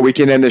 Oh, we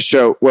can end the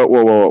show.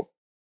 Whoa.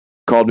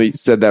 Called me,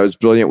 said that was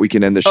brilliant. We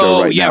can end the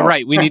show right now.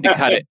 Right. We need to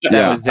cut it.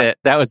 That was it.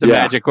 That was the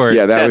magic word.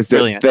 Yeah, that's was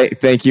brilliant.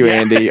 Thank you,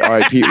 Andy. All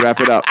right, Pete,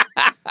 wrap it up.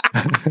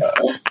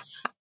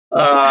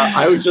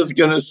 I was just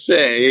going to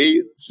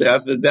say,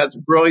 Seth, that's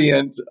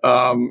brilliant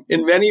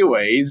in many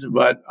ways,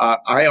 but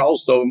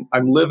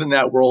I'm living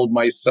that world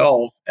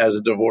myself as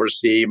a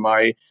divorcee.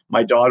 My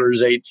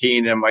daughter's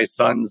 18 and my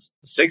son's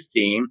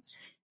 16,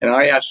 and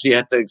I actually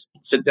had to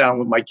sit down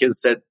with my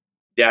kids and said,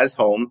 Dad's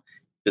home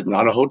is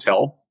not a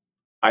hotel.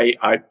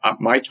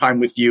 My time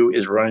with you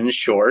is running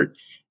short,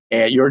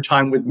 and your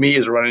time with me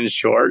is running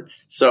short.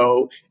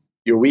 So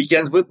your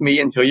weekends with me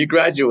until you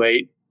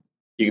graduate.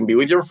 You can be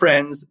with your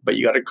friends, but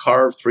you got to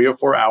carve 3 or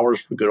 4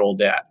 hours for good old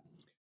Dad.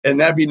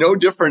 And that'd be no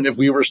different if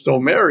we were still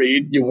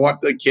married. You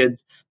want the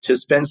kids to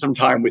spend some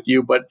time with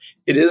you, but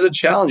it is a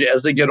challenge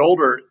as they get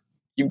older.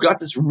 You've got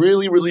this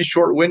really, really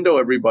short window,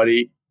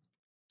 everybody,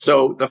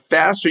 So the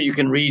faster you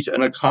can reach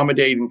an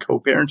accommodating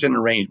co-parenting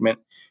arrangement,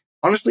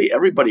 honestly,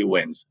 everybody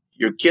wins.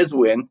 Your kids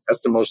win.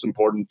 That's the most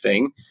important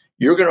thing.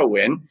 You're going to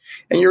win,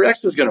 and your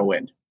ex is going to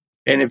win.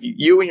 And if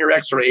you and your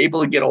ex are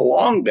able to get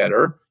along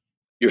better,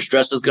 your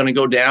stress is going to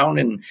go down,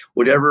 and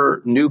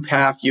whatever new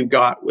path you've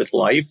got with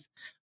life,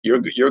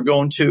 you're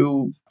going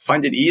to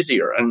find it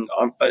easier. And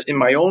in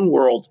my own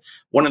world,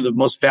 one of the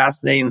most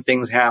fascinating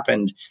things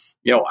happened.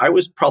 I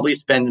was probably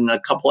spending a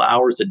couple of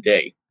hours a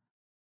day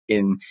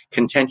in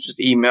contentious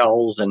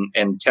emails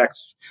and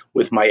texts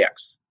with my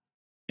ex,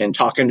 and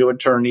talking to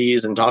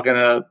attorneys and talking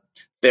to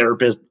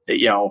therapists,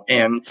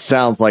 and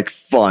sounds like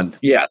fun.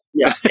 Yes.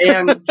 Yeah.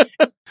 And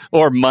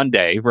or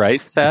Monday,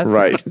 right, Seth?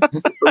 Right.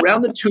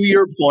 around the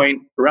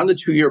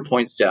 2-year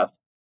point, Seth,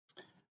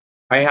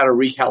 I had a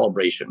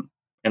recalibration,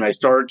 and I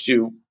started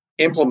to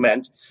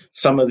implement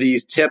some of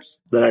these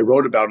tips that I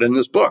wrote about in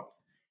this book.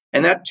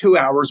 And that 2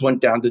 hours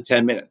went down to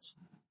 10 minutes.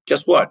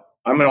 Guess what?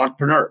 I'm an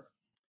entrepreneur.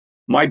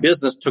 My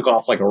business took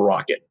off like a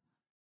rocket.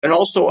 And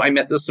also I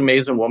met this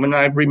amazing woman,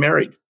 and I've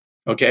remarried.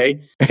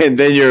 Okay. And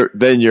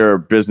then your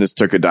business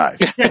took a dive.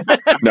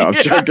 No, I'm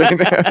joking.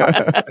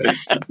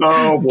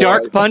 Oh, boy.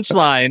 Dark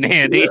punchline,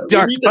 Andy. Yeah,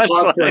 Dark we need to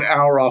talk for an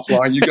hour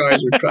offline. You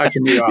guys are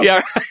cracking me up.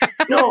 Yeah.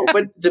 No,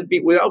 but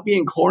without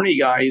being corny,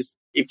 guys,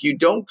 if you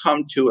don't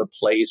come to a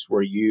place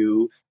where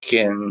you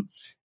don't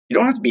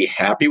have to be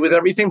happy with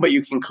everything, but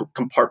you can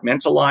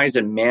compartmentalize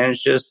and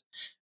manage this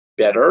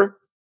better,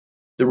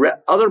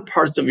 the other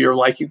parts of your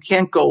life, you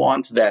can't go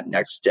on to that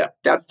next step.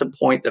 That's the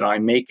point that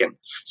I'm making.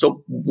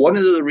 So one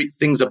of the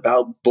things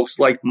about books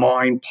like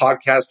mine,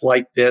 podcasts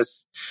like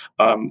this,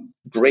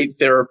 great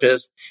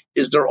therapists,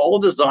 is they're all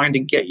designed to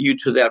get you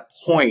to that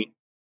point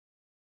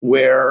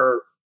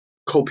where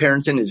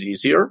co-parenting is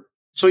easier,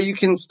 so you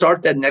can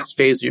start that next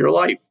phase of your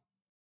life.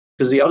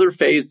 Because the other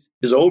phase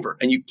is over,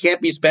 and you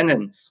can't be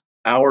spending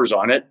hours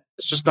on it.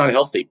 It's just not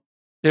healthy.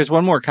 There's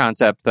one more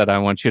concept that I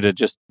want you to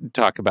just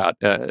talk about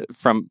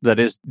that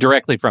is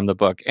directly from the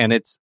book. And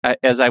it's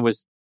as I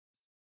was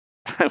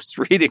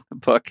reading the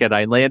book, and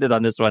I landed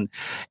on this one.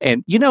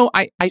 And,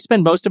 I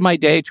spend most of my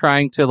day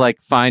trying to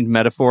find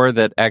metaphor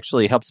that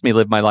actually helps me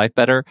live my life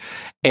better.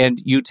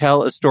 And you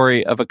tell a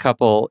story of a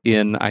couple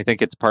in, I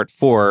think it's part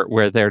 4,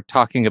 where they're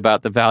talking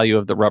about the value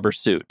of the rubber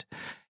suit.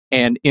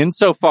 And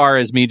insofar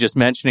as me just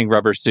mentioning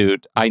rubber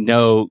suit, I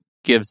know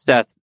gives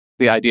Seth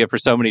the idea for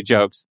so many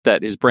jokes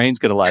that his brain's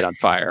going to light on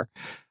fire.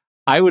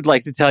 I would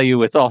like to tell you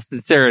with all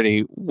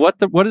sincerity, what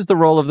is the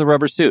role of the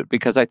rubber suit?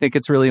 Because I think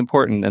it's really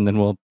important, and then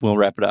we'll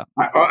wrap it up.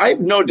 I have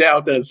no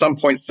doubt that at some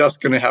point Seth's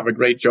going to have a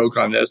great joke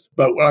on this.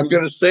 But what I'm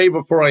going to say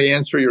before I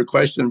answer your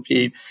question,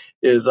 Pete,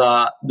 is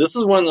this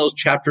is one of those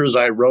chapters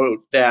I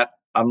wrote that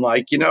I'm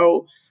like,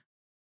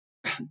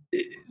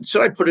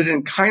 should I put it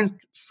in? Kind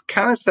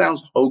of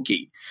sounds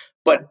hokey,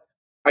 but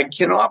I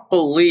cannot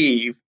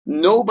believe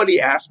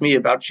nobody asked me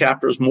about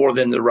chapters more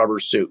than the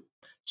rubber suit.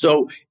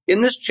 So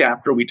in this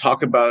chapter, we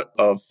talk about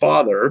a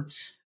father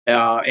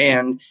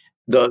and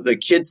the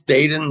kid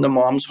stayed in the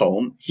mom's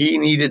home. He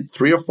needed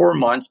 3 or 4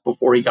 months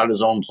before he got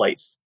his own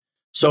place.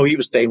 So he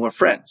was staying with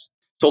friends.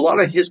 So a lot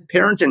of his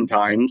parenting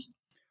times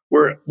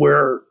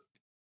were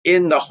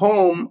in the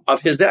home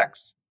of his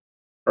ex,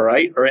 all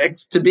right, or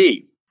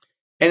ex-to-be.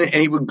 And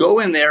he would go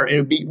in there, and it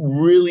would be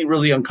really,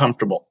 really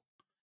uncomfortable.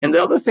 And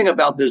the other thing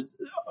about this,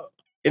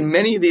 in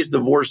many of these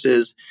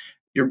divorces,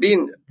 you're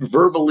being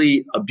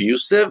verbally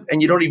abusive and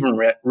you don't even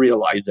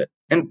realize it.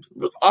 And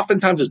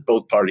oftentimes it's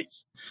both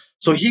parties.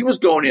 So he was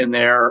going in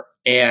there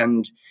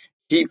and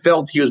he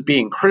felt he was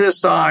being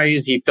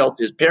criticized. He felt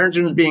his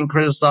parenting was being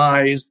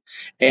criticized.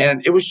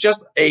 And it was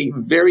just a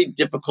very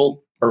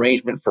difficult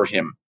arrangement for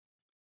him.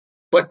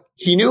 But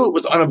he knew it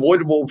was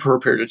unavoidable for a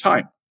period of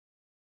time.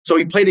 So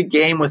he played a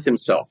game with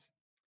himself.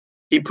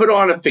 He put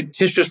on a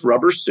fictitious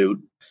rubber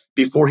suit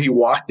before he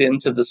walked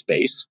into the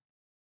space.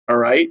 All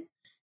right.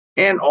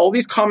 And all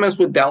these comments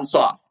would bounce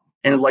off.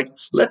 And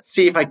let's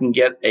see if I can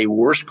get a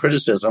worse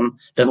criticism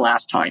than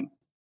last time.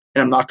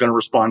 And I'm not going to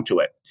respond to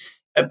it.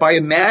 And by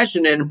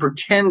imagining and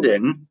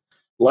pretending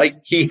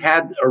like he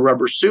had a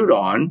rubber suit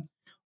on,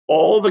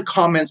 all the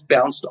comments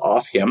bounced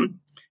off him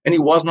and he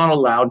was not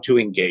allowed to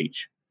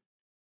engage.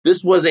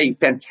 This was a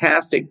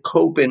fantastic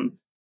coping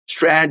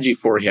strategy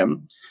for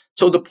him.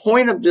 So the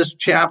point of this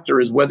chapter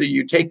is whether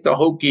you take the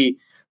hokey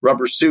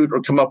rubber suit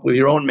or come up with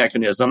your own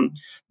mechanism,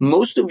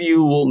 most of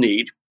you will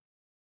need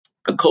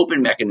a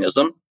coping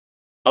mechanism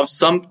of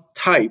some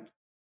type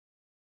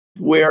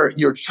where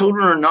your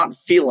children are not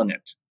feeling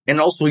it. And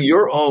also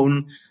your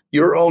own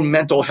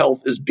mental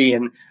health is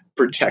being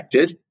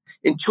protected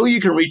until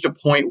you can reach a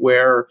point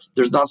where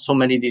there's not so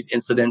many of these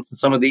incidents and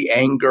some of the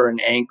anger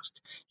and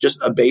angst just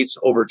abates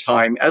over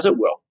time, as it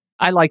will.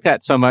 I like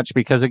that so much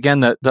because, again,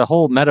 the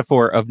whole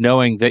metaphor of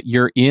knowing that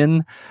you're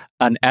in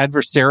an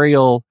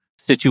adversarial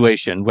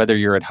situation, whether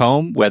you're at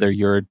home, whether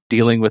you're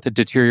dealing with a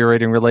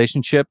deteriorating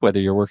relationship, whether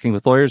you're working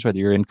with lawyers, whether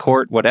you're in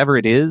court, whatever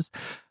it is,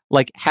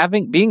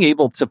 being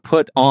able to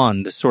put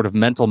on this sort of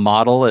mental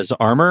model as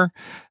armor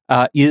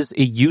is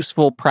a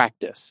useful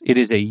practice. It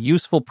is a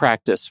useful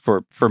practice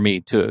for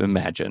me to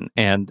imagine.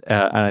 And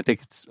I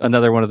think it's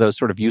another one of those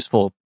sort of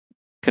useful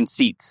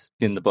conceits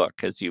in the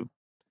book as you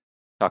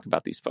talk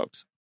about these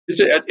folks.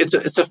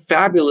 It's a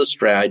fabulous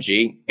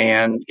strategy,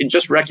 and it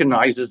just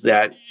recognizes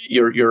that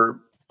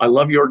I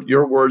love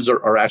your words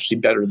are actually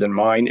better than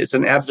mine. It's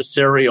an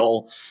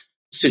adversarial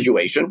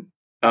situation.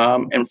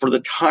 And for the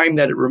time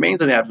that it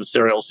remains an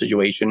adversarial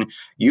situation,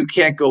 you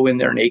can't go in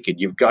there naked.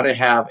 You've got to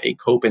have a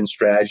cope-in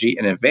strategy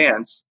in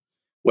advance,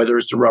 whether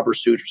it's a rubber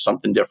suit or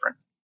something different.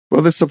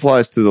 Well, this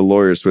applies to the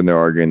lawyers when they're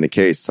arguing the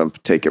case. Some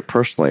take it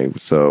personally.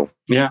 So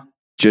yeah,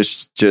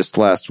 just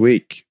last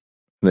week,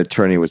 an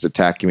attorney was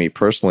attacking me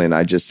personally, and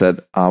I just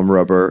said, "I'm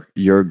rubber,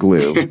 you're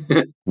glue.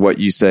 What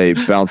you say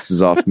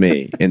bounces off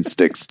me and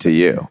sticks to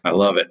you." I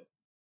love it.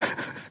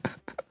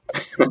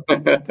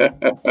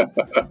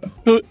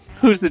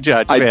 Who's the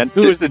judge, man?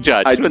 Who is the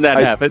judge when that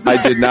happens?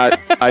 I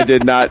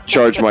did not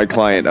charge my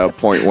client a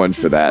 0.1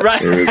 for that.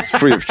 Right. It was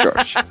free of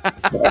charge.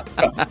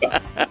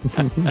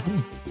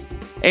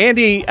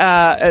 Andy,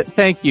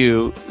 thank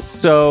you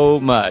so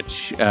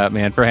much,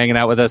 man, for hanging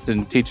out with us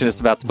and teaching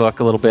us about the book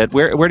a little bit.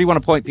 Where do you want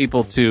to point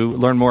people to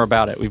learn more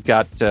about it? We've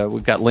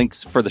got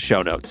links for the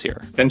show notes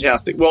here.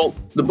 Fantastic. Well,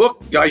 the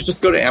book, guys,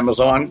 just go to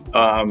Amazon.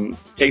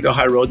 Take the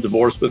High Road: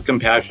 Divorce with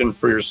Compassion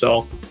for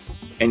Yourself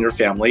and Your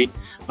Family.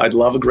 I'd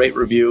love a great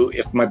review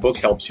if my book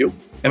helps you.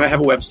 And I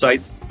have a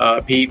website,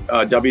 Pete,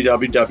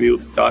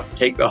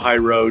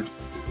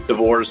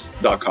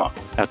 www.takethehighroaddivorce.com.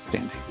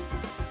 Outstanding.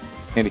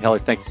 Andy Heller,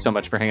 thank you so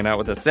much for hanging out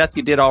with us. Seth,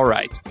 you did all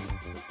right.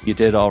 You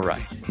did all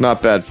right.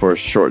 Not bad for a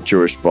short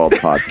Jewish bald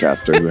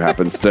podcaster who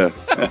happens to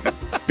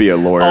be a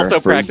lawyer also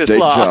for his day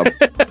law. job.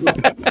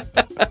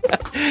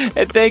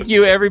 And thank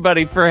you,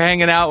 everybody, for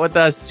hanging out with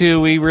us,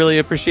 too. We really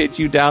appreciate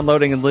you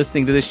downloading and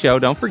listening to this show.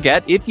 Don't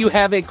forget, if you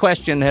have a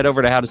question, head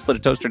over to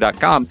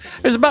howtosplitatoaster.com.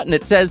 There's a button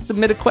that says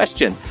Submit a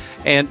Question,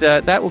 and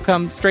that will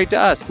come straight to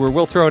us, where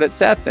we'll throw it at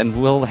Seth,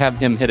 and we'll have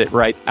him hit it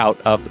right out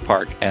of the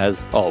park,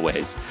 as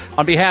always.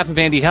 On behalf of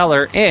Andy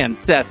Heller and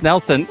Seth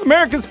Nelson,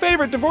 America's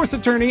favorite divorce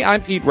attorney,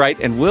 I'm Pete Wright,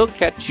 and we'll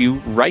catch you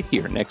right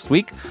here next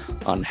week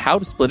on How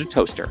to Split a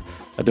Toaster,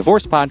 a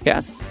divorce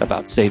podcast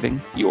about saving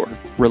your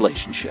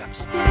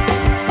relationships.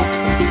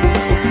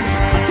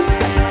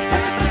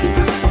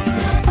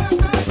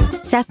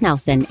 Seth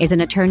Nelson is an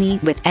attorney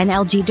with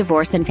NLG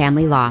Divorce and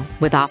Family Law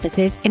with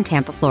offices in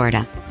Tampa,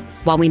 Florida.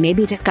 While we may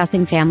be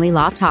discussing family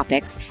law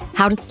topics,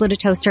 How to Split a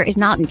Toaster is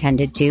not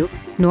intended to,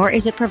 nor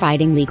is it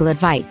providing legal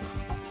advice.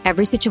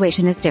 Every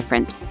situation is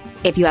different.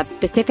 If you have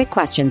specific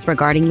questions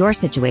regarding your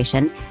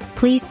situation,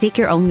 please seek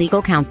your own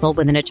legal counsel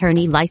with an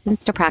attorney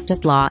licensed to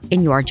practice law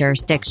in your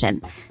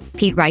jurisdiction.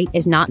 Pete Wright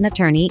is not an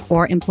attorney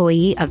or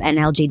employee of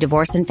NLG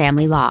Divorce and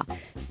Family Law.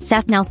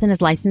 Seth Nelson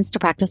is licensed to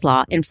practice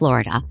law in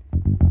Florida.